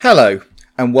Hello,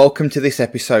 and welcome to this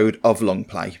episode of Long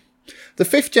Play. The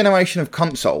fifth generation of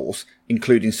consoles,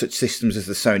 including such systems as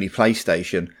the Sony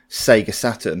PlayStation, Sega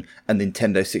Saturn, and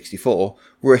Nintendo 64,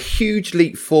 were a huge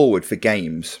leap forward for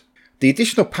games. The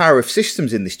additional power of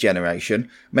systems in this generation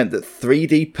meant that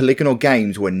 3D polygonal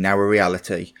games were now a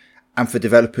reality, and for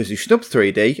developers who snubbed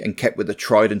 3D and kept with the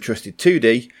tried and trusted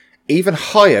 2D, even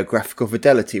higher graphical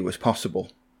fidelity was possible.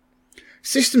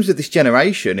 Systems of this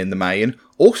generation, in the main,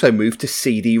 also moved to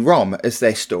CD-ROM as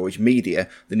their storage media,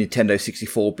 the Nintendo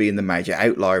 64 being the major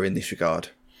outlier in this regard.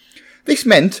 This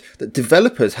meant that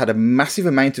developers had a massive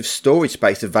amount of storage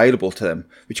space available to them,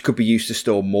 which could be used to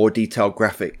store more detailed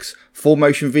graphics, full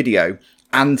motion video,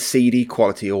 and CD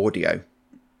quality audio.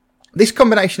 This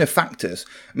combination of factors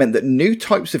meant that new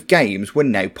types of games were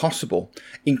now possible,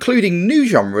 including new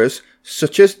genres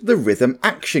such as the rhythm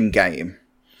action game.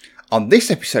 On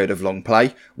this episode of Long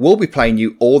Play, we'll be playing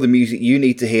you all the music you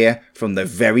need to hear from the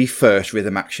very first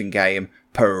rhythm action game,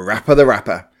 PaRappa The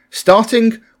Rapper,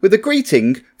 starting with a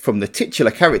greeting from the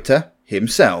titular character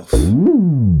himself. You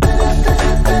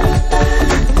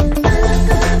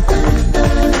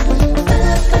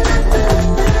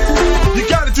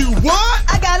gotta do what?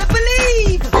 I gotta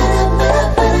believe.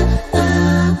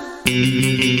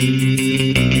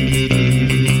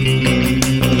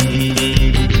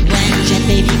 When Jet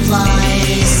Baby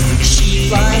flies, she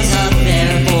flies up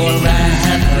there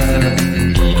forever.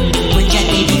 When Jet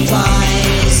Baby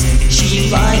flies, she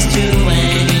flies through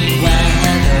any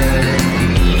weather.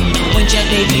 When Jet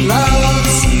Baby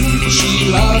loves, she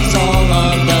loves all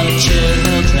of the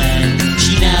children.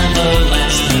 She never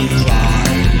lets them cry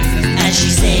as she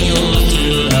sails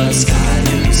through the sky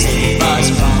to save us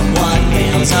from what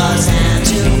ails us and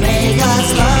to make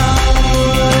us love.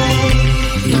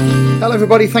 Hello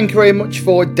everybody, thank you very much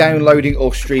for downloading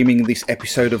or streaming this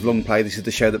episode of Long Play. This is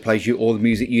the show that plays you all the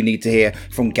music you need to hear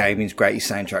from gaming's greatest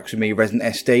soundtracks with me, Resident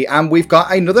SD, and we've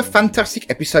got another fantastic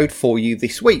episode for you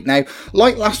this week. Now,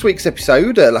 like last week's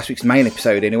episode, last week's main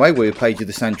episode anyway, where we played you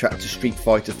the soundtrack to Street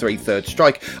Fighter 3 Third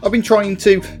Strike, I've been trying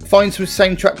to find some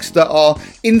soundtracks that are,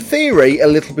 in theory, a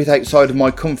little bit outside of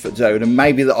my comfort zone, and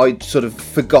maybe that I'd sort of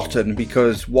forgotten,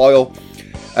 because while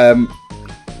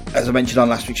as I mentioned on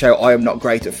last week's show, I am not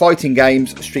great at fighting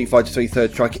games. Street Fighter 3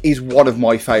 Third Strike is one of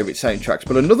my favourite soundtracks.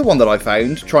 But another one that I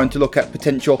found, trying to look at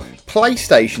potential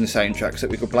PlayStation soundtracks that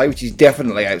we could play, which is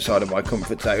definitely outside of my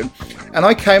comfort zone. And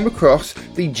I came across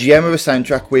the gem of a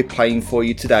soundtrack we're playing for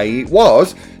you today. It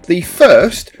was the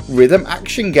first rhythm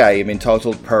action game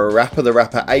entitled PaRappa The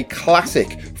Rapper, a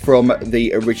classic from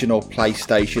the original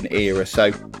PlayStation era.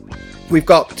 So we've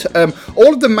got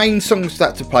all of the main songs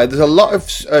that to play. There's a lot of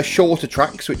shorter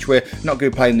tracks, which we're not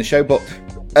going to play in the show, but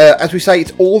as we say,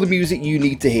 it's all the music you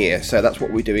need to hear. So that's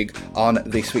what we're doing on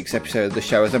this week's episode of the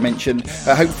show. As I mentioned,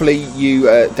 hopefully you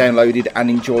downloaded and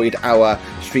enjoyed our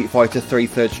Street Fighter 3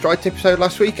 Third Strike episode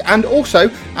last week, and also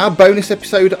our bonus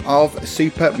episode of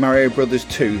Super Mario Bros.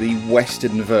 2, the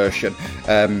Western version,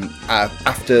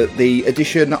 after the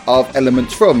addition of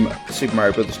elements from Super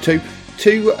Mario Bros. 2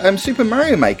 to Super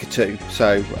Mario Maker 2.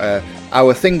 So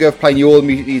our thing of playing you all the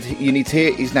music you need to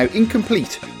hear is now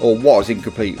incomplete, or was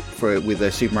incomplete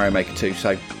with Super Mario Maker 2.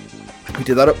 So we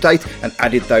did that update and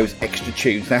added those extra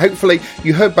tunes. Now hopefully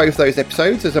you heard both those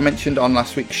episodes. As I mentioned on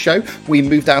last week's show, we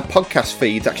moved our podcast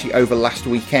feeds actually over last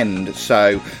weekend.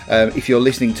 So if you're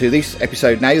listening to this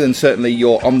episode now, then certainly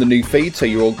you're on the new feed, so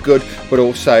you're all good. But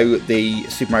also the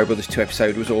Super Mario Bros. 2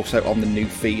 episode was also on the new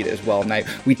feed as well. Now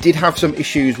we did have some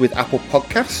issues with Apple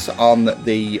Podcasts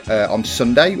on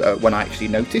Sunday when I actually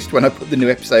noticed when I put the new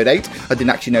episode out. I didn't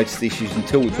actually notice the issues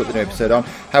until we put the new episode on.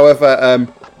 However,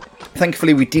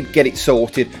 thankfully we did get it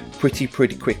sorted pretty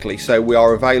quickly, so we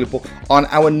are available on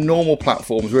our normal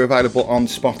platforms. We're available on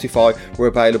Spotify, we're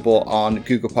available on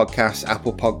Google Podcasts,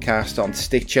 Apple Podcasts, on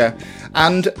Stitcher,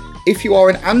 and if you are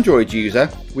an Android user,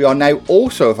 we are now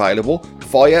also available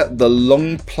via the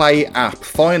Long Play app.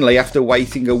 Finally, after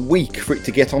waiting a week for it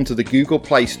to get onto the Google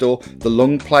Play Store, the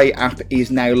Long Play app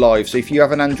is now live. So if you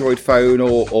have an Android phone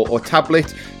or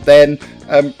tablet, then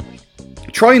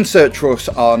try and search for us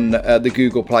on the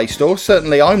Google Play Store.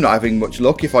 Certainly I'm not having much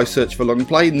luck. If I search for Long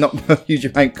Play, not a huge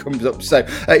amount comes up. So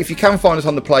if you can find us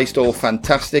on the Play Store,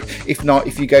 fantastic. If not,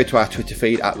 if you go to our Twitter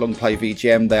feed at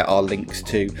LongPlayVGM, there are links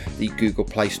to the Google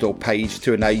Play Store page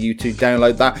to enable you to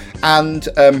download that. And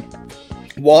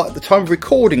while at the time of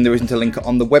recording there isn't a link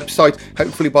on the website,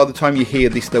 hopefully by the time you hear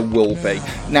this there will be.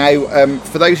 Now,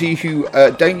 for those of you who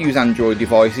don't use Android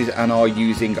devices and are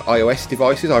using iOS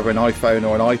devices, either an iPhone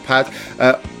or an iPad,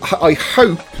 I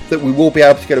hope that we will be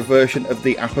able to get a version of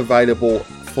the app available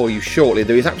for you shortly.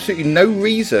 There is absolutely no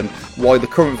reason why the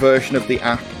current version of the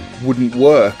app wouldn't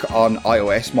work on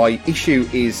iOS. My issue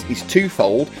is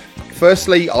twofold.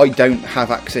 Firstly, I don't have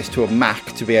access to a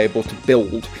Mac to be able to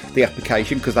build the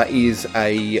application, because that is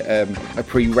a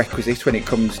prerequisite when it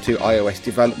comes to iOS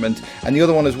development. And the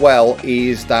other one as well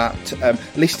is that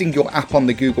listing your app on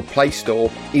the Google Play Store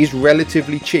is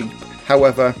relatively cheap.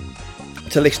 However,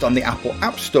 to list on the Apple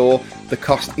App Store, the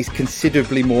cost is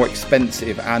considerably more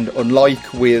expensive, and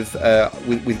unlike with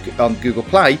on Google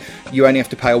Play, you only have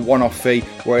to pay a one-off fee,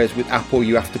 whereas with Apple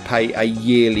you have to pay a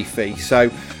yearly fee.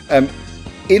 So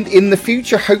in the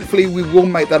future, hopefully we will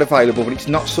make that available, but it's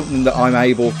not something that I'm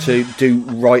able to do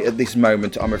right at this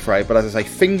moment, I'm afraid. But as I say,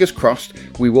 fingers crossed,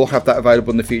 we will have that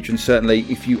available in the future. And certainly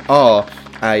if you are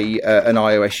an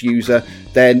iOS user,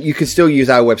 then you can still use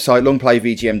our website,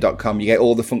 longplayvgm.com. You get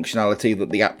all the functionality that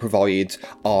the app provides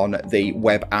on the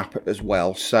web app as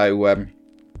well.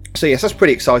 So yes, that's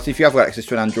pretty exciting. If you have got access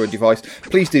to an Android device,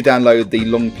 please do download the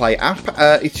Long Play app.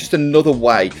 It's just another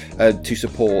way to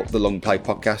support the Long Play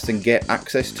podcast and get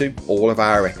access to all of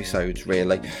our episodes,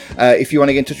 really. If you want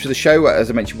to get in touch with the show, as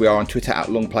I mentioned, we are on Twitter at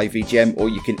longplayvgm, or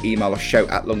you can email us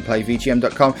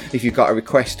show@longplayvgm.com. If you've got a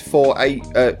request for a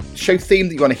show theme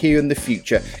that you want to hear in the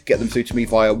future, get them through to me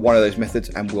via one of those methods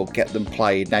and we'll get them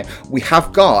played. Now, we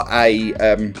have got a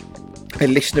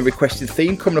listener requested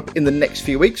theme coming up in the next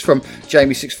few weeks from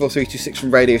Jamie64326 from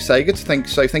Radio Sega.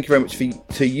 So thank you very much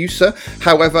to you, sir.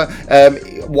 However,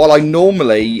 while I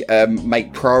normally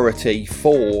make priority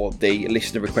for the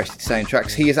listener requested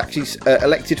soundtracks, he has actually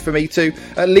elected for me to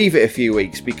leave it a few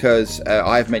weeks, because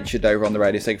I have mentioned over on the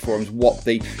Radio Sega forums what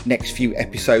the next few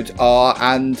episodes are,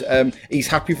 and he's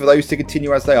happy for those to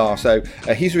continue as they are. So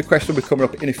his request will be coming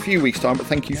up in a few weeks' time, but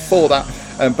thank you for that.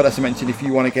 But as I mentioned, if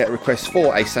you want to get a request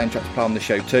for a soundtrack to play on the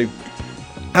show too,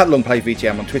 at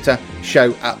longplayvgm on Twitter,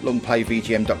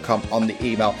 show@longplayvgm.com on the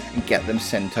email, and get them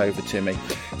sent over to me.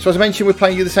 So as I mentioned, we're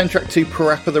playing you the soundtrack to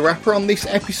PaRappa The Rapper on this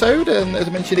episode, and as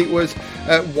I mentioned, it was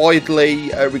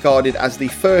widely regarded as the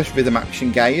first rhythm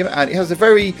action game, and it has a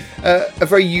very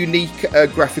unique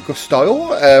graphical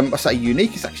style. I say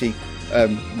unique, it's actually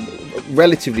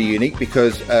relatively unique,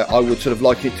 because I would sort of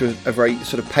like it to a very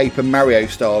sort of Paper Mario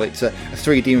style. It's a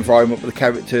 3D environment, but the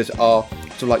characters are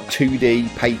sort of like 2D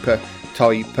paper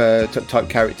type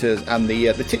characters, and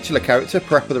the titular character,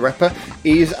 PaRappa The Rapper,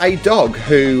 is a dog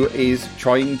who is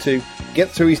trying to get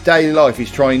through his daily life.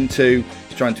 He's trying to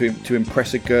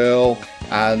impress a girl,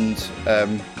 and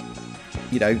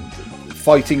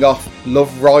fighting off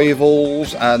love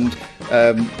rivals, and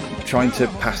trying to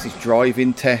pass his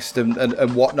driving test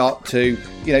and whatnot to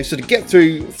sort of get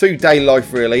through daily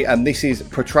life, really. And this is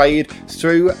portrayed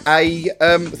through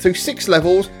through 6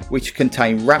 levels, which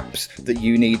contain raps that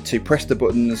you need to press the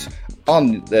buttons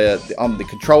on the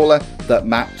controller that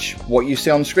match what you see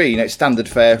on screen. It's standard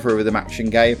fare for a rhythm action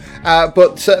game,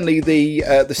 but certainly the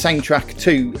soundtrack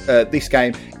to this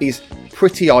game is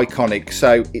pretty iconic,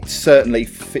 so it certainly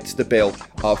fits the bill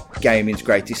of gaming's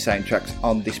greatest soundtracks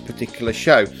on this particular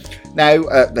show. Now,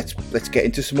 let's get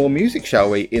into some more music,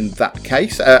 shall we? In that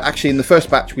case, actually, in the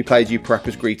first batch, we played you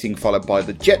PaRappa's Greeting, followed by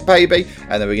the Jet Baby,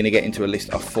 and then we're going to get into a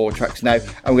list of 4 tracks now,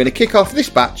 and we're going to kick off this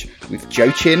batch with Joe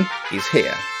Chin Is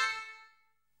Here.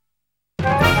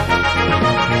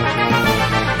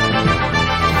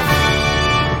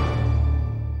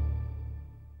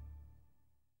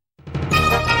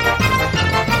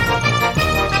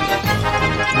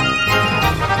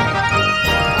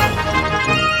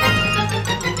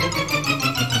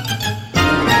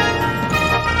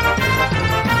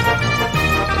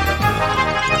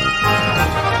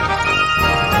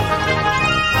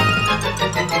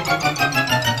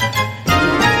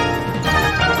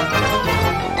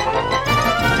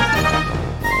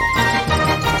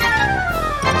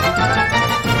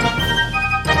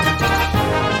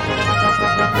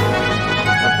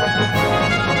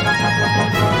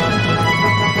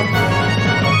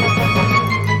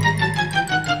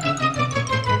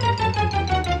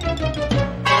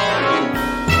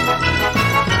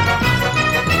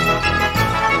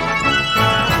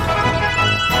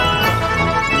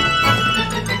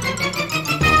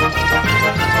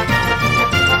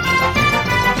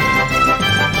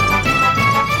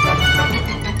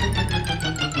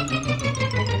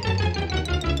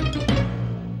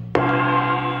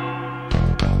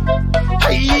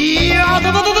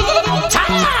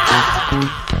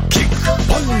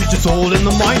 Soul in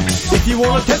the mind. If you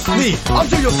wanna test me,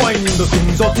 until you find the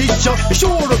things I'll teach ya, be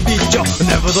sure to beat ya.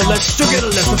 Nevertheless, you'll get a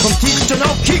lesson from teacher.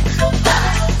 Now kick,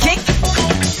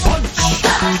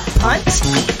 punch,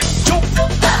 jump,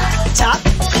 tap,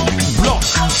 block.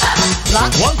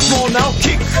 Once more now,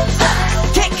 kick,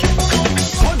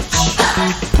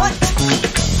 punch,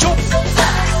 jump,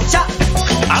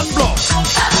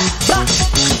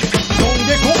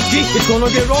 it's gonna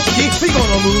get rocky. We're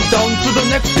gonna move down to the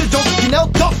next jockey. Now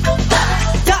duck,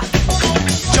 Duck,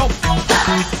 jump,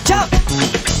 jump,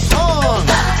 turn,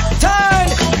 turn,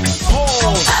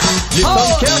 pause. Listen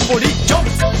Pause. carefully. Jump,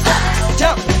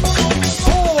 jump,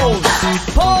 pause,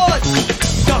 pause,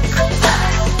 duck,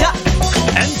 duck,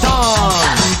 and turn.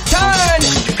 turn.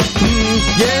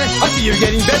 Yeah, I see you're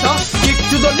getting better. Kick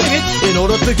to the limit in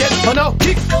order to get her now.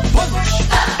 Kick, punch,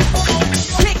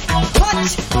 Kick,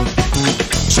 punch,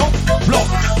 chop, block,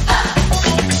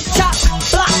 chop,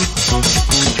 block,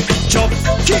 chop,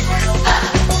 kick,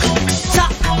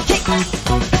 chop, kick,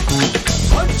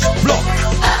 punch, block.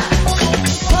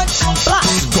 punch, block,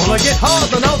 Gonna get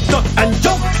harder now. Duck and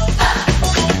jump,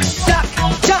 duck,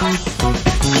 jump,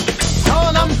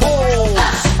 turn and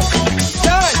pause.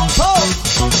 turn, pose,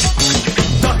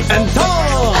 Duck and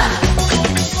turn,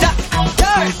 duck,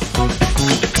 turn,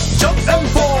 jump and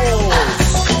pause.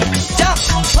 jump,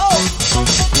 pose.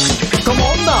 Come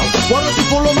on now, why don't you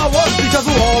follow my words because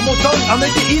we're almost done. I'll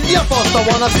make it easier first. I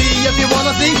wanna see if you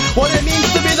wanna see what it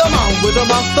means to be the man with the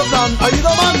master plan. Are you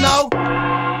the man now?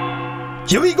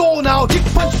 Here we go now. Kick,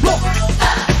 punch, block.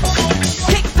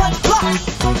 Kick, punch, block,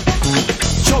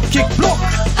 Chop, kick, block.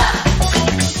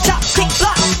 chop, kick,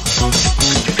 block,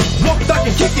 Block, duck,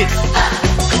 and kick it.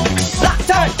 block,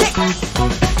 turn, kick,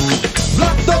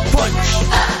 Block, duck, punch.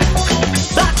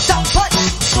 block, duck, punch,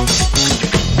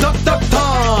 Duck, duck,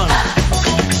 turn.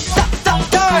 duck, duck,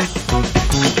 turn,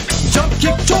 Jump,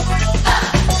 kick, chop.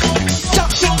 chop,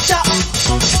 kick, chop,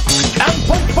 And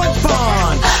punch, punch,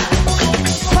 punch.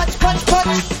 punch, punch,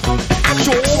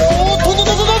 punch.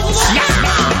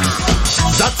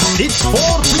 That's it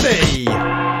for today.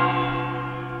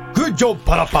 Good job,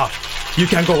 PaRappa. You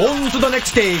can go on to the next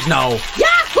stage now.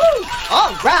 Yahoo!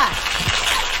 All right.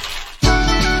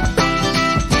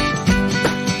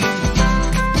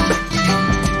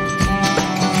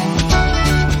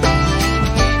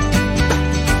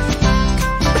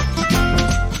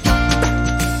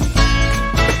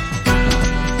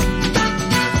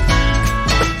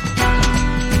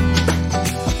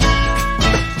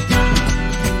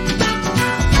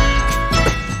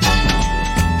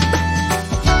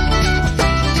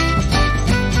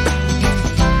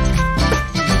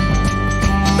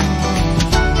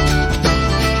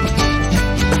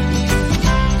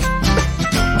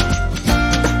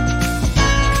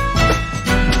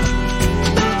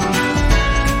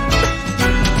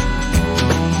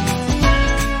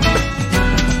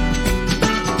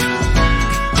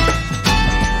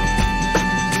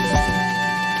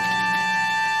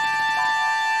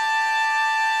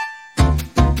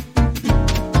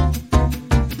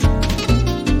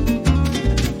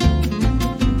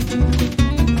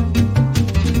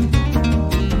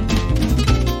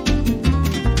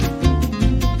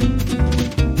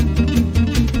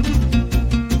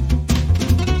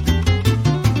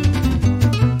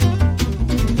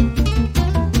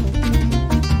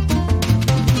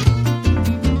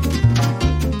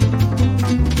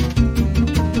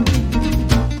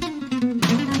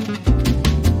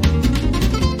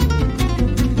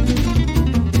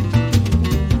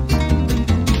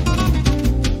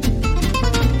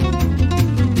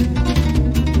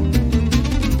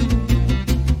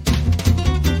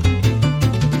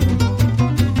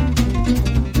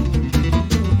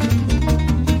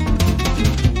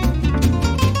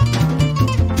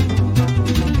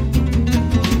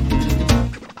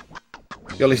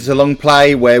 You're listening to Long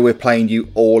Play, where we're playing you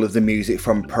all of the music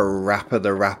from PaRappa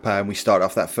The Rapper, and we start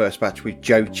off that first batch with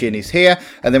Joe Chin is Here,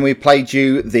 and then we played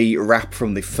you the rap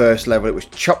from the first level. It was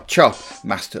Chop Chop,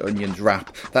 Master Onion's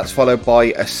rap. That's followed by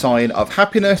A Sign of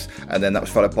Happiness, and then that was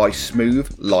followed by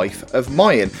Smooth Life of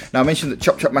Mayan. Now I mentioned that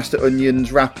Chop Chop Master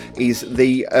Onion's rap is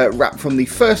the rap from the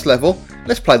first level.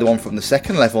 Let's play the one from the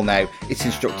second level now. It's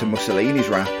Instructor Mussolini's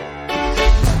rap.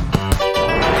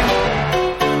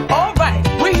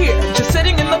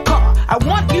 Sitting in the car, I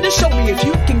want you to show me if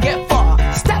you can get far.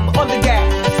 Step on the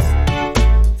gas.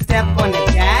 Step on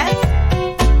the gas.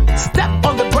 Step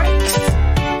on the brakes.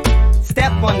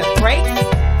 Step on the brakes.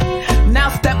 Now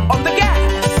step on the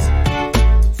gas.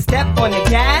 Step on the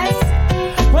gas.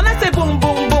 When I say boom,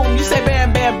 boom, boom, you say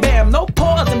bam, bam, bam. No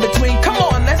pause in between. Come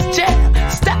on, let's jam.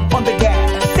 Step on the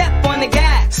gas. Step on the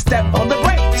gas. Step on the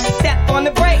brakes. Step on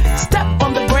the brakes. Step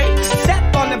on the brakes.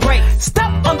 Step on the brakes.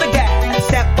 Step on the gas.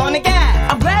 Step on the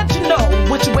gas. I'm glad you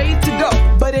know which way to go,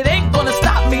 but it ain't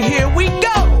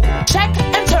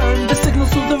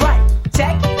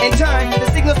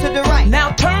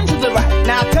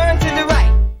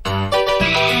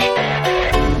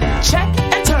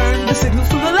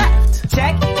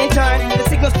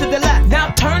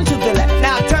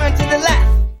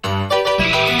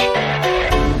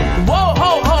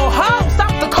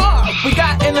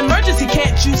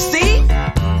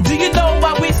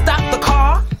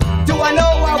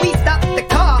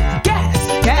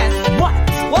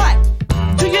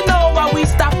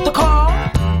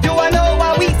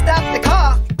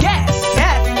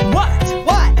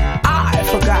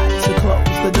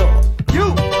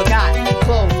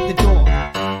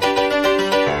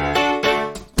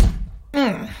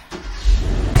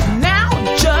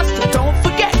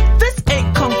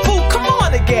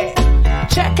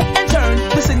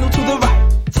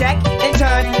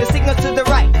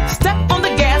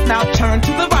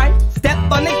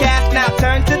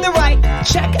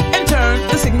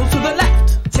signal to the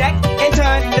left. Check and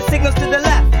turn the signals to the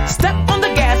left. Step on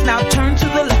the gas, now turn to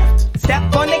the left. Step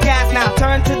on the gas, now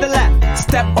turn to the left.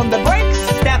 Step on the brakes.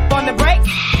 Step on the brake.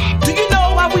 Do you know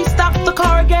why we stopped the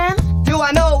car again? Do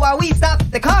I know why we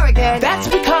stopped the car again? That's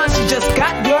because you just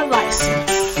got your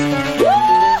license.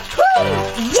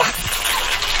 Woo-hoo! Yes!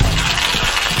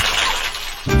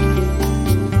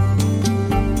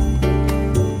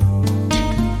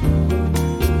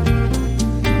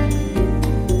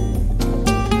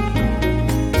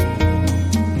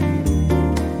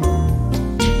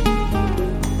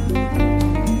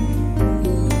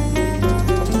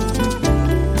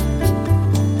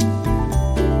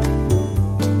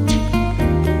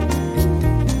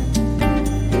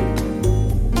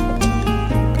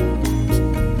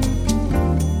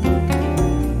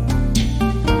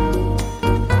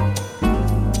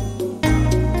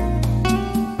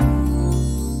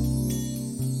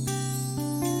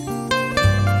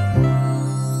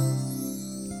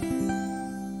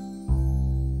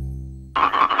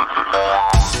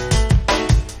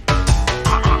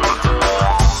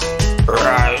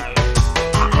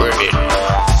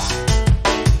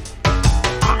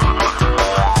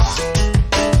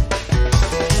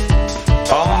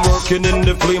 In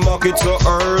the flea market so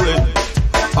early.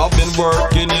 I've been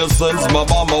working here since my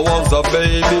mama was a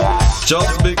baby.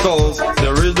 Just because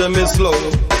the rhythm is slow,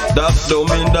 that don't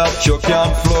mean that you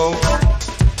can't flow.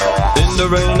 In the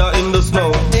rain or in the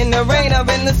snow, In the rain or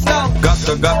in the snow.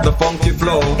 got the funky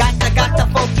flow. Got the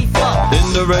funky flow.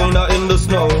 In the rain or in the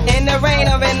snow, In the rain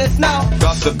or in the snow.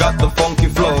 got the funky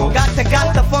flow. Got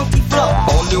the funky flow.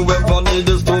 All you ever need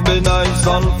is to be nice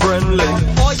and friendly.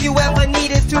 All you ever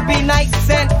need is to be nice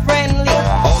and friendly.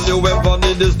 All you ever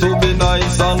need is to be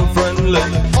nice and friendly.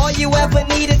 All you ever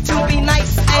need is to be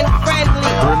nice and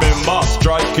friendly. Remember,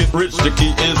 strike it rich, the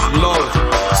key is love.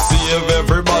 Save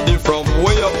everybody from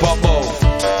way up above.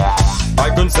 I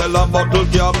can sell a bottle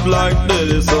cap like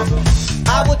this.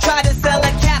 I will try to sell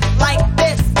a cap like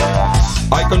this.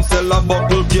 I can sell a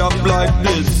bottle cap like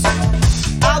this.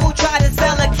 I will try to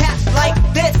sell a cap like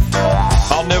this.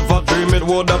 I never dream it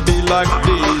would be like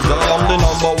this. I am the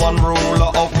 #1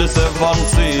 ruler of the 7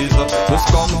 seas. The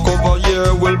skunk over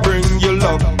here will bring you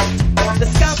luck. The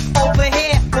skunk over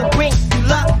here will bring you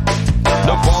luck.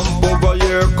 The pump over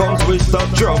here comes with the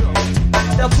truck.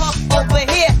 The pump over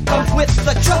here comes with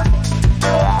the truck.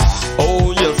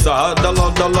 Oh yes, I had a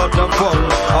lot of fun.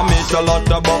 I made a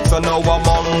lot of bucks and now I'm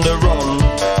on the run.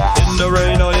 In the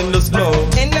rain or in the snow,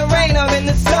 In the rain or in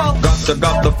the snow.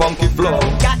 got the funky flow.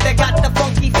 Got the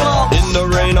funky flow. In the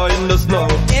rain or in the snow,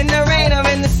 In the rain or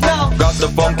in the snow. got the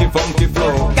funky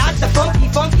flow. Got the funky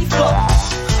flow.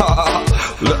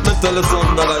 Let me tell you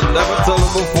something that I never tell you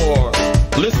before.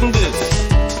 Listen this.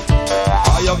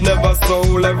 I have never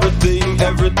sold everything.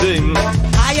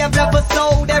 I have never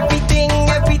sold everything.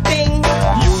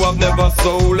 You have never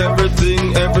sold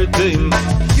everything.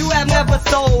 You have never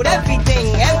sold everything.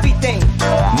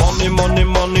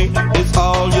 Money is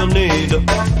all you need.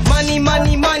 Money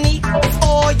is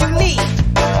all you need.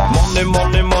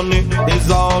 Money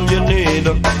is all you need.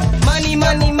 Money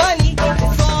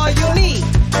is all you need.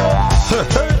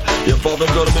 Your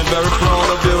father's gonna be very proud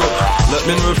of you. Let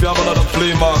me know if you have another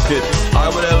flea market. I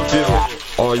will help you,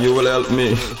 or you will help me.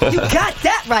 You got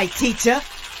that right, teacher.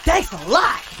 Thanks a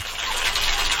lot.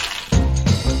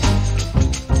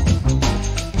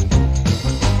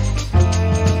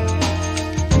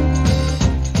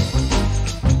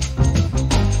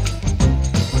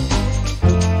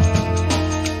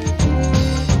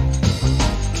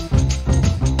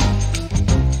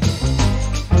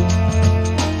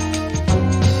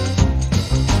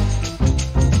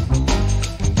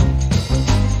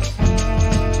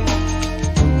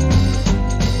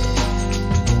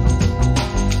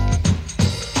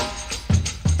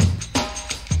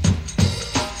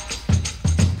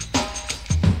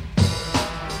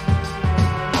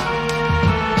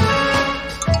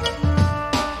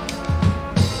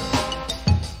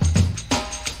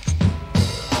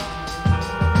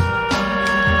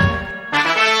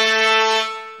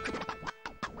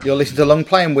 You're listening to Long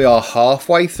Play, and we are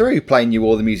halfway through playing you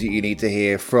all the music you need to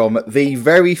hear from the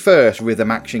very first rhythm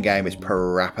action game. It's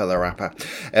PaRappa The Rapper.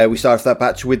 We started that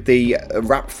batch with the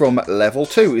rap from level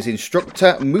 2. It was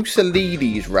Instructor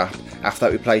Mussolini's rap. After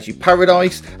that we played you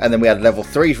Paradise, and then we had level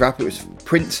 3's rap. It was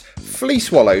Prince Flea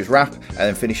Swallow's rap, and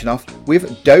then finishing off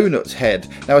with Donut's Head.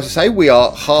 Now, as I say, we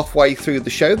are halfway through the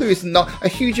show. There is not a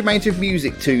huge amount of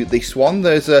music to this one.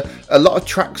 There's a lot of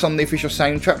tracks on the official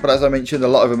soundtrack, but as I mentioned, a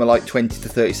lot of them are like 20 to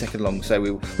 30 second long. So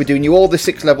we're doing you all the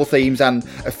 6 level themes and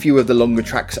a few of the longer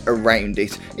tracks around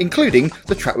it, including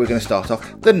the track we're going to start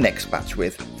off the next batch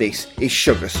with. This is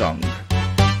Sugar Song.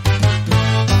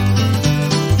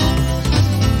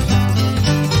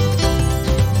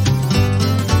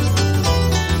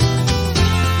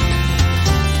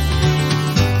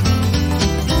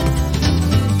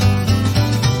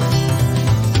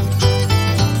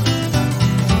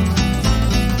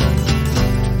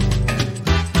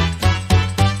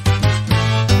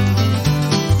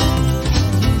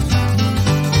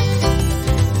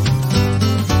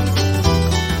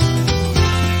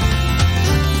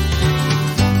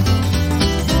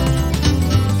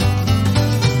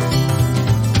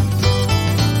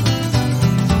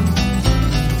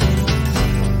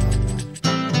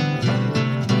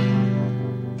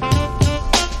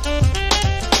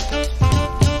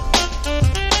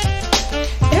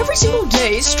 single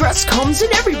day, stress comes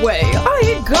in every way. I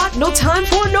ain't got no time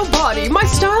for nobody. My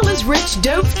style is rich,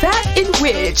 dope, fat, and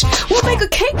rich. We'll make a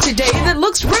cake today that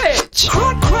looks rich.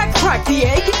 Crack, crack, crack the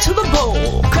egg into the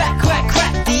bowl. Crack, crack,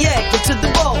 crack the egg into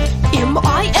the bowl.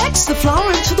 M-I-X the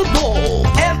flour into the bowl.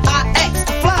 M-I-X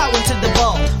the flour into the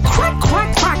bowl. Crack,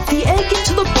 crack, crack the egg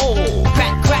into the bowl.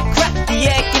 Crack, crack, crack the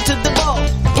egg into the bowl.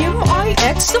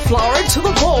 M-I-X the flour into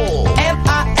the bowl.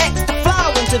 M-I-X the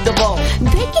flour into the bowl.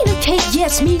 Baking a cake,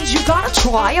 yes, means you gotta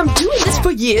try. I'm doing this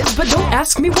for years, but don't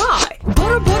ask me why.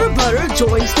 Butter, butter, butter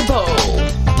joins the bowl.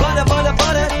 Butter, butter,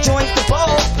 butter joins the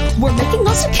bowl. We're making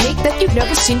us a cake that you've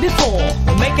never seen before.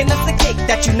 We're making us a cake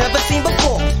that you've never seen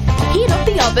before. Heat up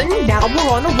the oven, now we're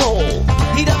on a roll.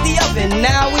 Heat up the oven,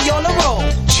 now we on a roll.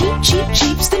 Cheap, cheap,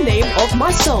 cheap's the name of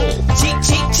my soul. Cheap,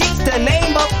 cheap, cheap's the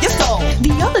name of your soul.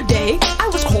 The other day, I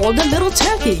was called a little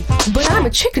turkey, but I'm a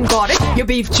chicken, got it, your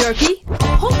beef jerky.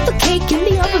 Hold the cake in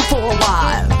the oven for a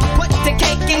while. Put the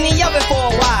cake in the oven for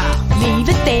a while. Leave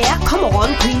it there, come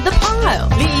on, clean the pile.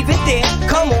 Leave it there,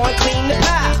 come on, clean the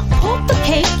pile. Hold the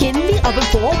cake in the oven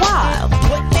for a while.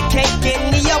 Put the cake in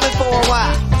the oven for a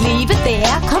while. Leave it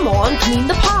there, come on, clean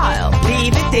the pile.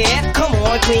 Leave it there, come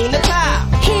on, clean the pile.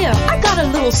 Here, I got a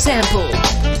little sample.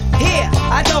 Here,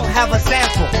 I don't have a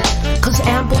sample. 'Cause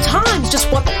ample time's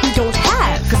just what we don't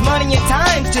have. 'Cause money and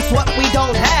time's just what we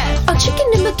don't have. A chicken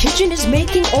in the kitchen is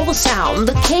making all the sound.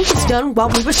 The cake is done while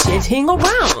we were sitting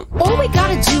around. All we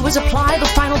gotta do is apply the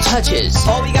final touches.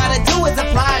 All we gotta do is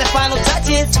apply the final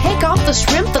touches. Take out the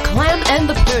shrimp, the clam, and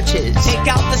the perches. Take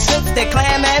out the shrimp, the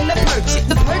clam, and the perches.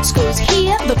 The perch goes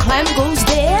here, the clam goes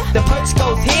there. The perch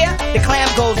goes here, the clam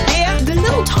goes there. The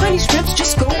little tiny shrimps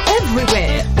just go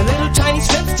everywhere. The little tiny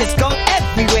shrimps just go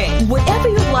everywhere. Whatever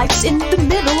you like's in the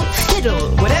middle, fiddle.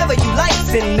 Whatever you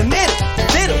like's in the middle,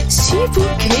 fiddle.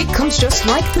 Seafood cake comes just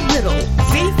like the riddle.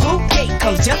 Seafood cake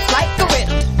comes just like a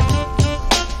riddle.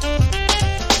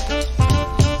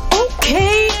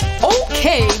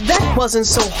 Okay, that wasn't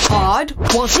so hard,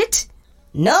 was it?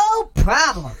 No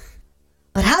problem.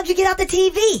 But how'd you get out the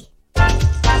TV?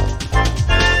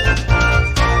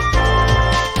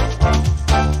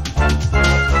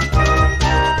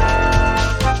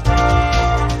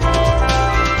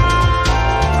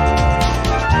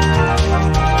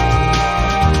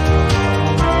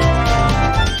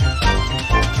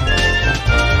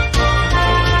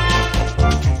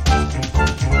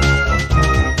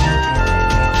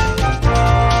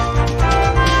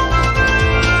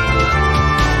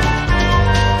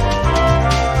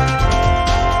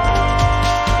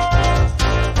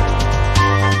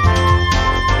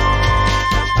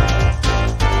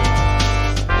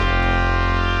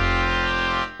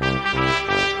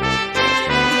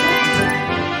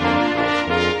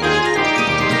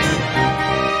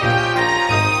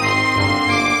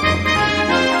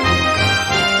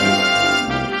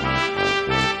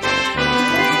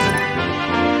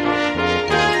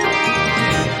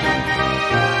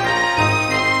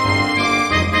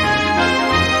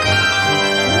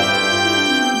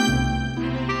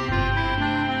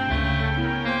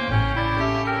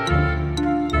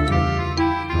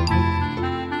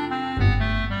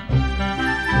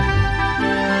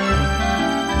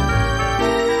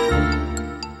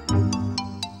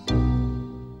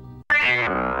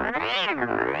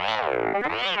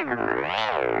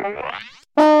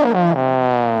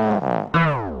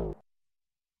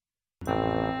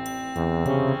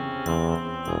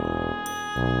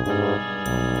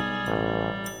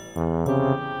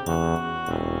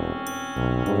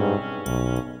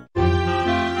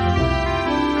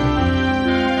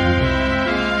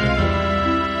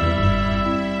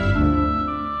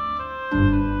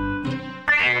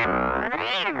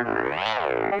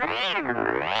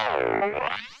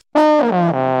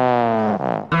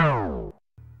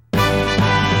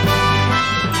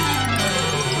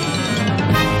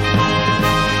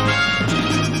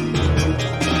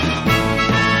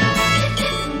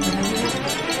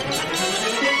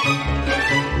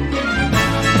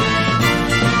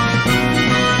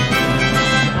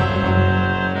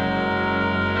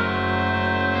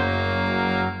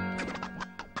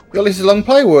 Well, this is a long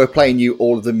play where we're playing you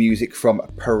all of the music from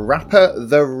PaRappa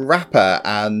The Rapper,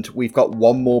 and we've got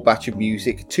one more batch of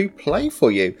music to play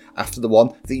for you after the one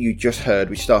that you just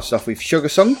heard, which starts off with Sugar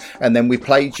Song, and then we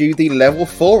played you the level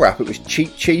 4 rap. It was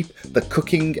Cheap Cheap, the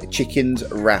Cooking Chickens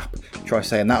rap. Try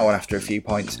saying that one after a few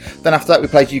points. Then after that we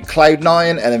played you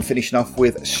Cloud9, and then finishing off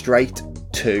with Straight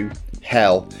to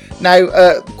Hell.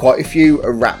 Now, quite a few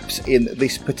raps in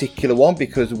this particular one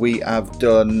because we have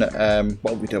done,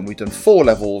 what have we done? We've done 4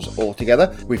 levels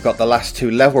altogether. We've got the last 2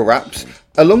 level raps,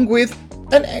 along with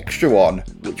an extra one,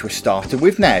 which we're starting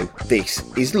with now. This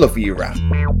is Love You Rap.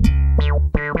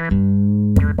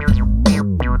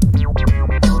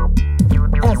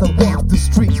 As I walk the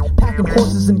streets, packing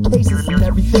horses and cases and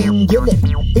everything in it.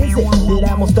 Is it that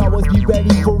I must always be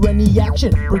ready for any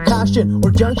action, precaution,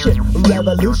 or junction,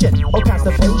 revolution, or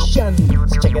constipation?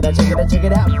 So check it out, check it out, check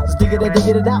it out. Just dig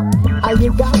it out. I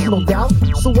ain't got no doubt,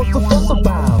 so what's the fuss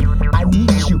about? I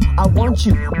need you, I want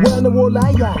you, where in the world I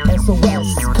at?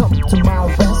 SOS, come to my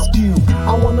rescue.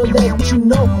 I wanna let you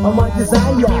know of my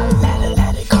desire.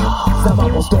 Let it go, 'cause I'm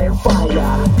almost on fire.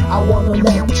 I wanna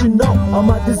let you know of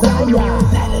my desire.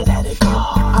 Let it go,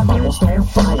 I'm almost on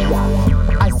fire.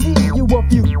 I see you a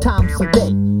few times a day.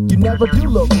 You never do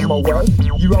look my way.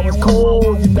 You're always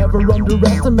cold, you never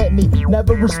underestimate me,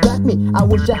 never respect me. I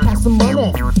wish I had some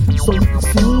money, so you can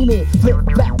see me. Flip,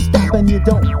 flap, stop and you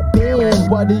don't bend.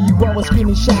 Why do you always scream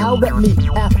and shout at me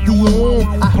at the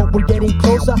end? I hope we're getting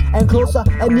closer and closer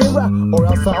and nearer, or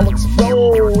else I'll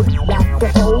explode like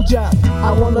I told ya.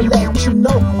 I wanna let you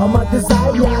know of my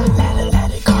desire.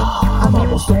 Let it go, I'm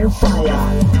almost on fire.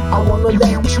 I wanna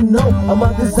let you know of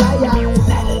my desire.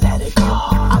 Let it go,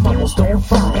 I'm almost on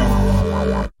fire.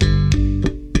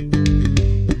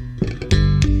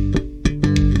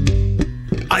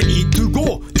 I need to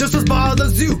go just as bad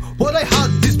as you. What I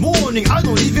had this morning, I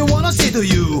don't even wanna say to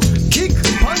you. Kick,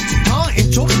 punch, turn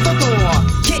and chop the door.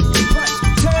 Kick, punch,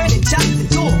 turn and chop the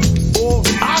door. Or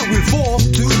I will fall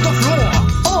to the floor.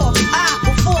 Or I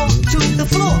will fall to the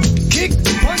floor. Kick,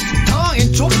 punch, turn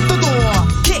and chop the door.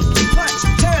 Kick, punch,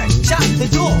 turn, chop the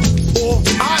door. Or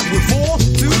I will fall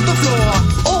to the floor.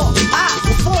 Or I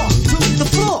will fall to the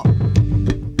floor.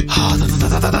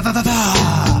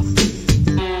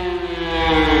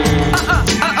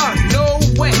 No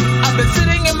way. I've been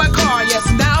sitting in my car, yes,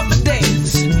 now for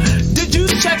days. Did you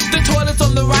check the toilets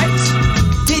on the right?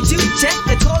 Did you check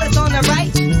the toilets on the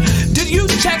right? Did you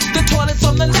check the toilets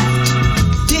on the left?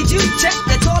 Did you check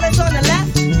the toilets on the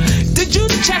left? Did you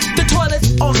check the toilets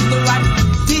on the right?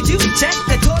 Did you check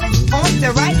the toilets on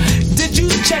the right? Did you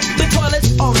check the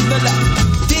toilets on the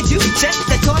left? Did you check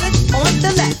the toilets on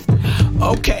the left?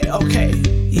 Okay,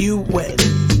 you win.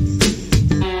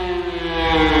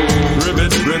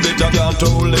 Ribbit, I can't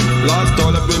hold it. Last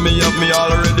toilet with me have me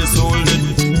already sold it.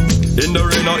 In the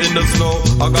rain or in the snow,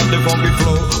 I got the funky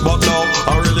flow, but now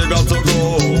I really got to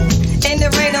go. In the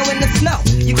rain or in the snow,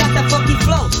 you got that funky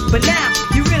flow, but now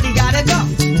you really gotta go.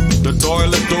 The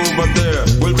toilet over there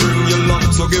will bring you luck,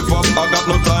 so give up, I got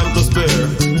no time to spare.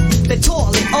 The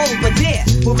toilet over there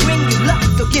will bring you luck,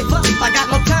 so give up, I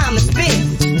got no time to spare.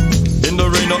 In the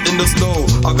rain or in the snow,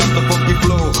 I got the funky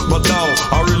flow, but now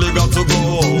I really got to go.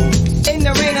 In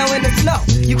the rain or in the snow,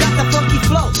 you got the funky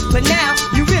flow, but now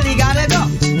you really gotta go.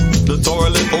 The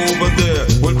toilet over there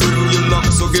will bring you luck,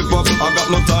 so give up, I got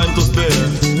no time to spare.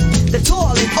 The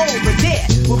toilet over there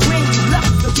will bring you luck,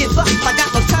 so give up, I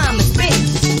got no time to spare.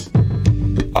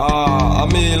 I'm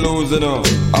me losing up,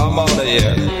 I'm out of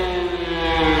here.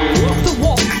 Walk the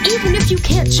walk, even if you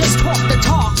can't just talk the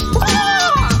talk.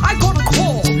 I got a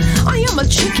call. I am a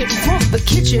chicken from the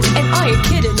kitchen, and I ain't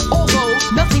kidding, although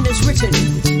nothing is written.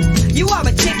 You are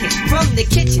a chicken from the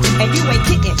kitchen, and you ain't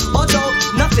kidding, although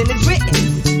nothing is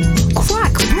written.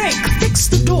 Crack, break, fix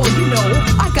the door, you know.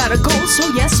 I gotta go, so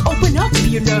yes, open up,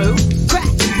 you know. Crack,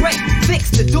 break, fix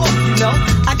the door, you know.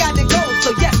 I gotta go,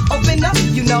 so yes, open up,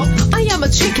 you know. I am a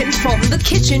chicken from the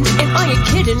kitchen, and I ain't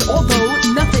kidding, although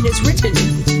nothing is written.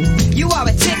 You are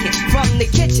a chicken from the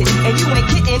kitchen, and you ain't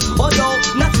kidding, although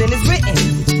nothing is written.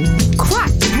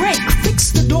 Crack, break,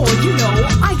 fix the door, you know.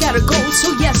 I gotta go,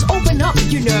 so yes, open up,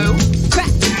 you know.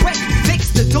 Crack, break,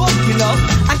 fix the door, you know.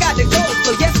 I gotta go,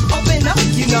 so yes, open up,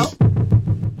 you know.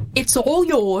 It's all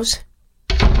yours.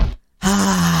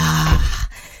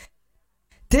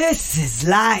 This is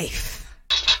life.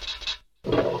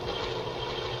 Yo,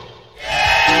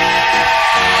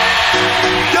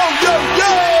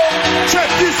 check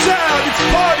this out, it's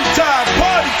party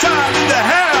time in the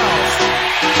house.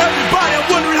 Everybody, I'm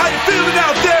wondering how you're feeling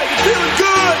out there. You feeling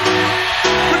good?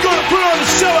 We're gonna put on a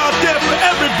show out there for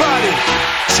everybody.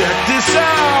 Check this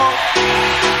out.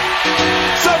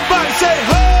 Somebody say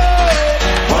ho!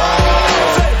 Ho!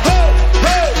 Say ho,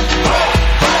 ho, ho,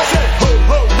 ho. Say ho,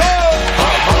 ho, ho. Ho,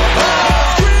 ho, ho.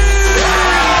 Scream!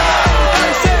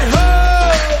 Hey, say ho!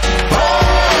 Ho!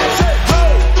 Say ho,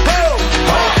 ho,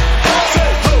 ho, ho.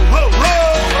 Say ho, ho, ho.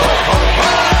 Ho, ho,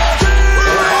 ho. Scream!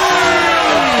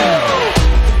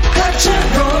 What you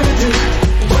gonna do?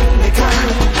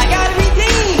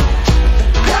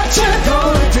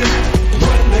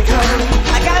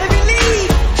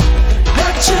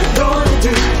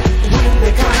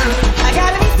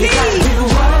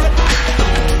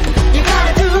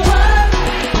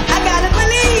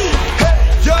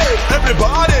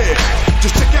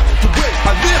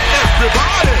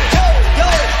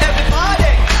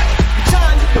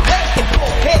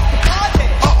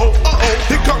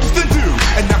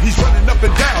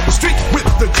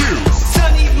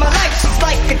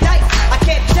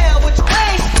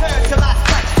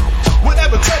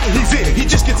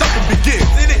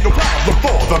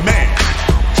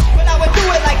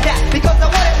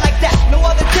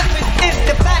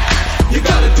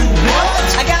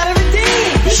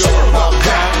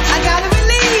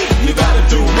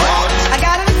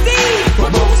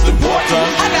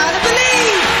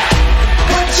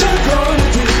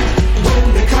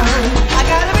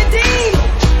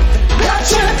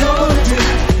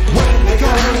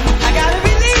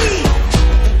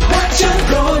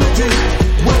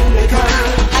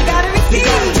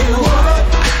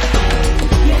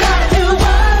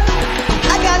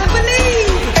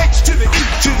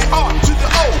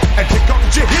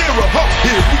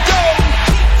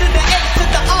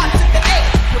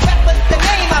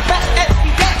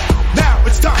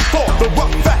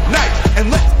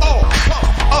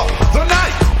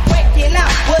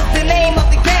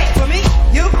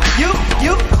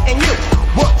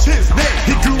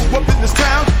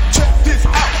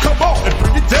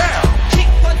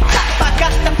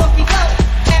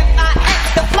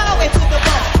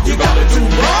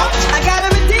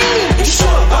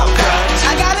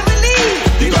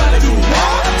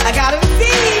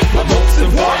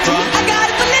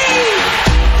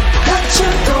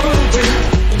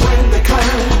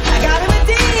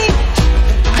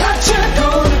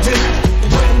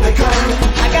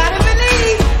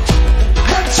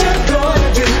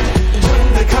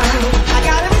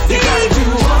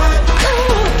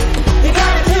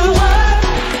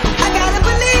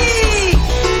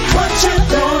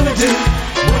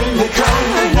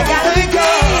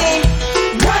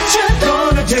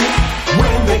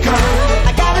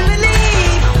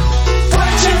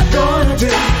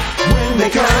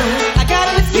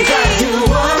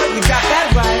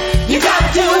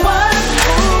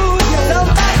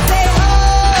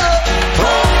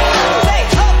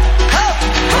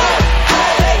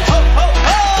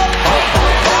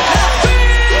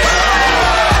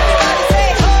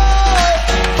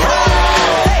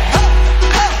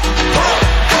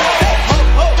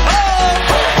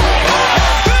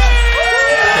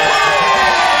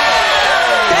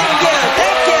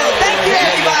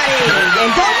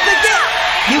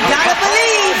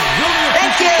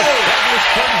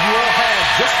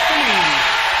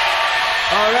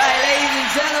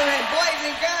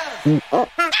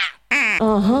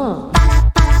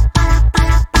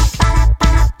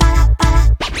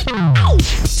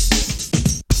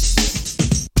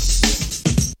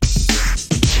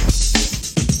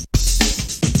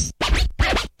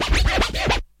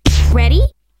 Ready?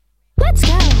 Let's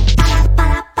go.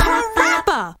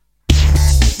 PaRappa.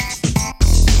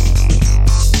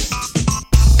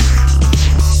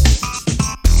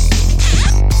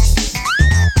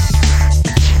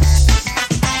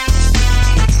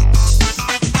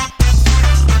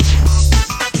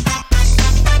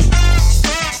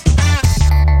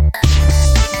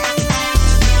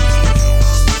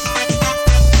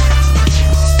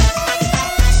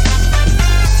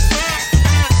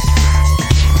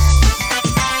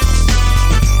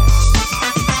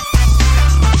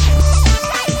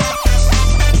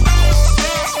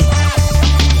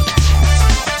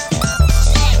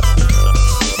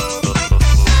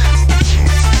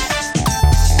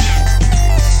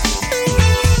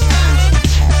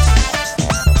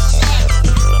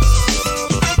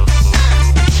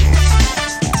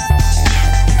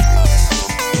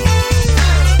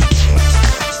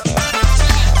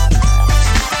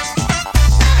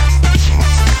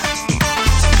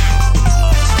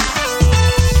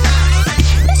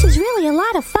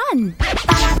 Fun.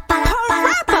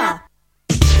 PaRappa.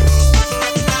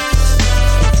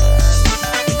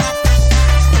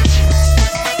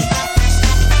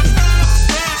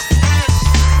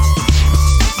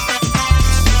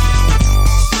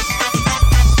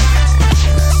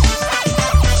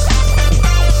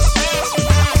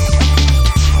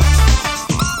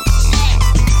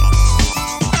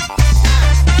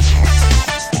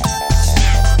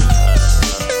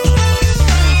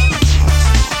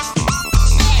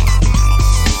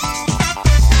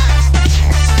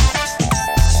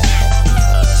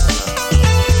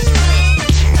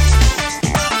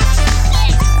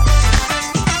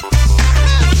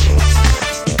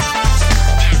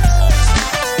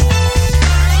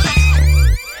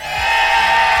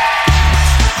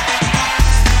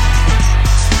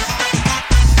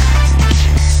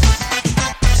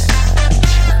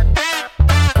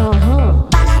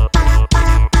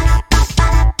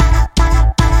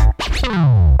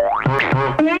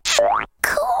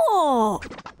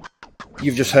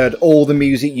 You've just heard all the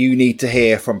music you need to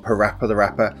hear from PaRappa The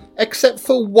Rapper, except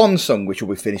for one song which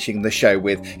we'll be finishing the show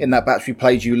with. In that batch we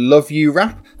played you Love You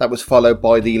rap, that was followed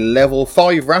by the level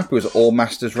 5 rap, it was All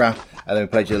Masters rap, and then we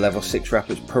played you the level 6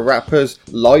 rap, it was PaRappa's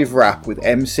live rap with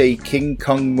MC King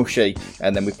Kong Mushy,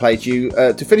 and then we played you,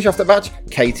 to finish off that batch,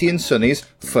 Katie and Sonny's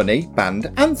funny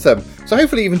band anthem. So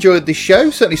hopefully you've enjoyed this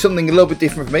show, certainly something a little bit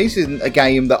different for me. This isn't a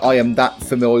game that I am that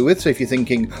familiar with, so if you're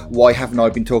thinking, why haven't I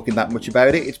been talking that much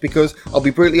about it, it's because, I'll be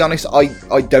brutally honest, I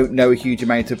don't know a huge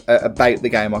amount of, about the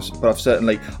game, but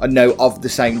I know of the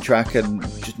soundtrack and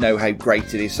just know how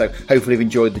great it is. So hopefully you've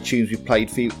enjoyed the tunes we've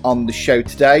played for you on the show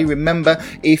today. Remember,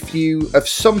 if you have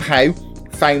somehow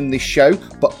found this show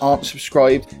but aren't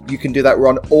subscribed, you can do that. We're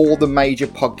on all the major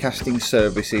podcasting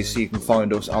services, so you can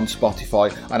find us on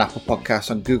Spotify, on Apple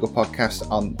Podcasts, on Google Podcasts,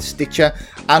 on Stitcher,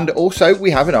 and also we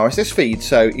have an RSS feed.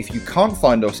 So if you can't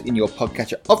find us in your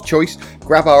podcatcher of choice,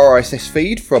 grab our RSS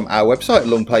feed from our website,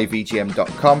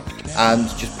 longplayvgm.com, and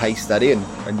just paste that in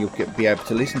and you'll be able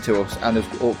to listen to us. And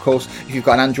of course, if you've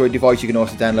got an Android device, you can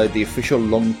also download the official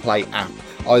Long Play app,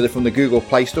 either from the Google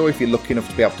Play Store if you're lucky enough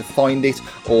to be able to find it,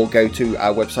 or go to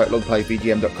our website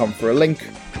longplayvgm.com for a link,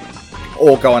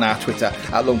 or go on our Twitter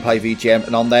at longplayvgm,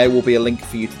 and on there will be a link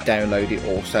for you to download it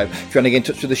also. If you want to get in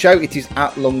touch with the show, it is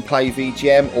at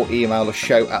longplayvgm, or email us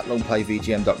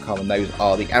show@longplayvgm.com, and those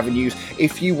are the avenues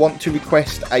if you want to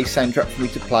request a soundtrack for me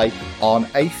to play on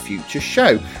a future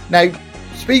show. Now,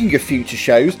 speaking of future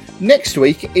shows, next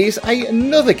week is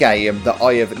another game that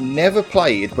I have never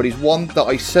played, but is one that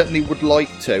I certainly would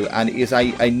like to, and is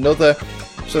another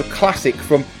sort of classic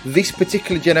from this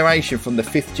particular generation, from the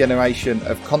 5th generation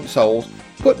of consoles,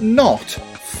 but not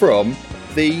from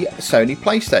the Sony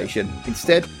PlayStation.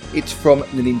 Instead, it's from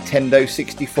the Nintendo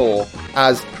 64,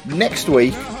 as next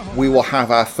week we will have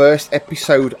our first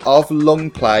episode of Long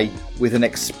Play with an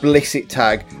explicit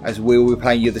tag, as we will be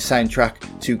playing you the soundtrack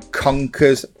to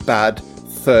Conker's Bad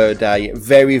Fur Day.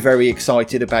 Very, very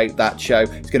excited about that show.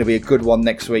 It's going to be a good one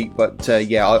next week, but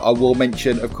I will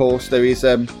mention, of course, there is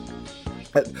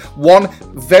one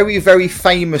very, very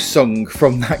famous song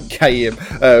from that game,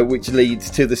 which leads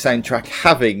to the soundtrack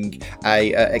having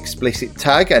a explicit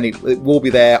tag, and it will be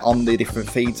there on the different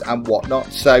feeds and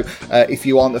whatnot. So if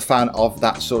you aren't a fan of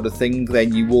that sort of thing,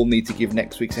 then you will need to give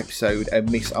next week's episode a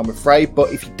miss, I'm afraid.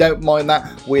 But if you don't mind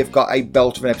that, we have got a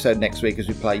belt of an episode next week, as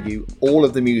we play you all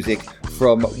of the music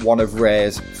from one of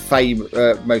Rare's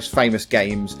most famous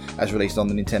games as released on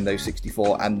the Nintendo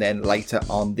 64 and then later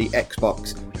on the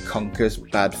Xbox. Conker's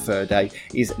Bad Fur Day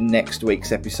is next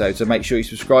week's episode, so make sure you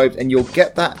subscribe and you'll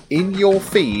get that in your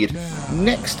feed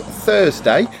next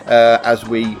Thursday. As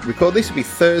we record this, will be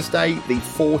Thursday the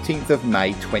 14th of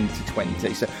May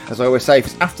 2020. So as I always say, if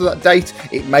it's after that date,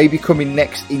 it may be coming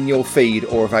next in your feed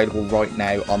or available right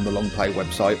now on the Long Play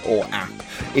website or app.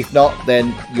 If not, then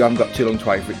you haven't got too long to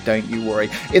wait for it, don't you worry.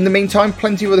 In the meantime,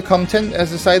 plenty of other content.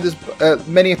 As I say, there's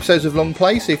many episodes of Long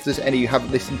Play, so if there's any you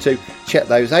haven't listened to, check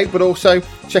those out. But also,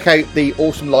 check out the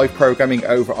awesome live programming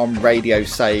over on Radio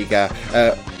Sega,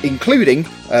 including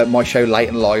my show Late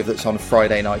and Live that's on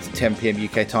Friday night at 10 PM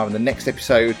UK time. And the next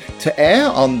episode to air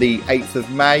on the 8th of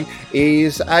May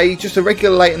is just a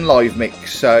regular Late and Live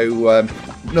mix. So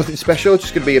nothing special,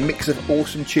 just going to be a mix of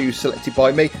awesome tunes selected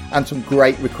by me and some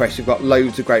great requests. We've got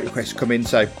loads of great requests come in,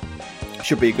 so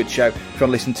should be a good show. If you want to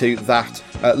listen to that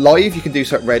live, you can do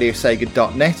so at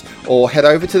radiosega.net or head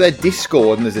over to their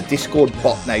Discord, and there's a Discord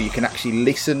bot now. You can actually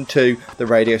listen to the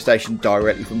radio station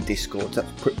directly from Discord. So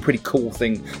that's a pretty cool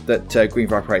thing that Green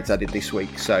Viper 8's added this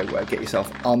week, so get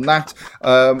yourself on that.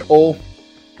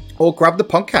 Or grab the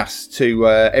podcast to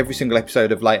every single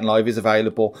episode of Late and Live is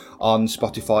available on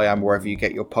Spotify and wherever you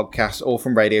get your podcasts, or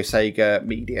from Radio Sega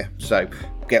Media. So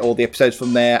get all the episodes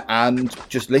from there and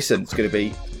just listen. It's going to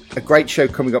be a great show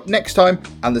coming up next time,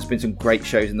 and there's been some great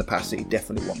shows in the past, so you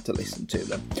definitely want to listen to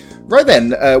them. Right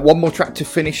then, one more track to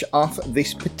finish off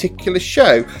this particular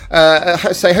show.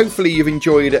 So hopefully you've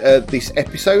enjoyed this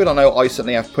episode. I know I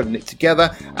certainly have putting it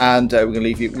together, and we're going to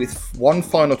leave you with one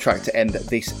final track to end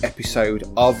this episode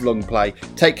of Long Play.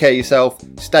 Take care of yourself,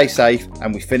 stay safe,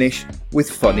 and we finish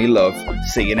with Funny Love.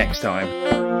 See you next time.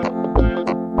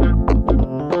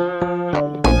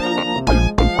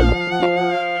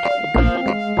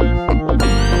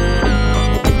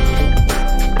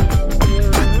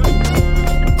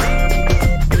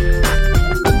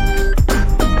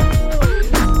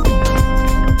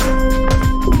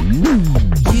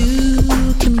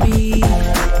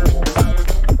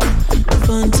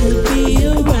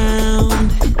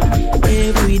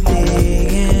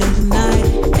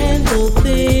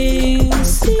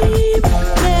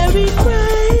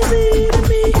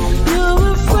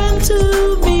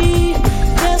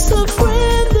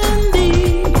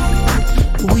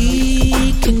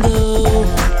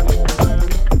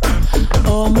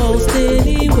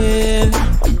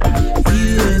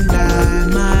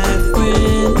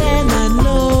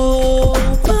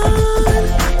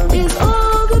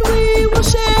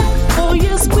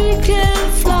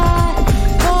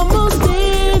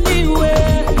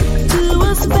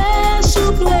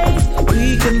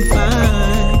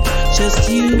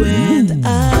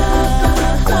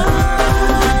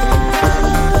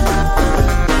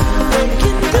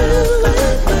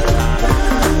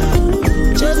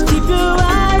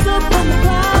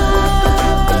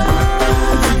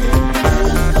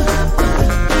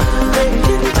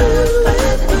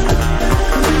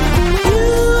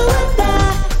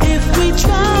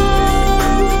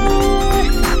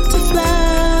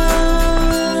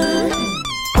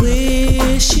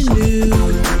 Wish you knew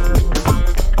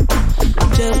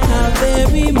just how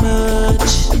very much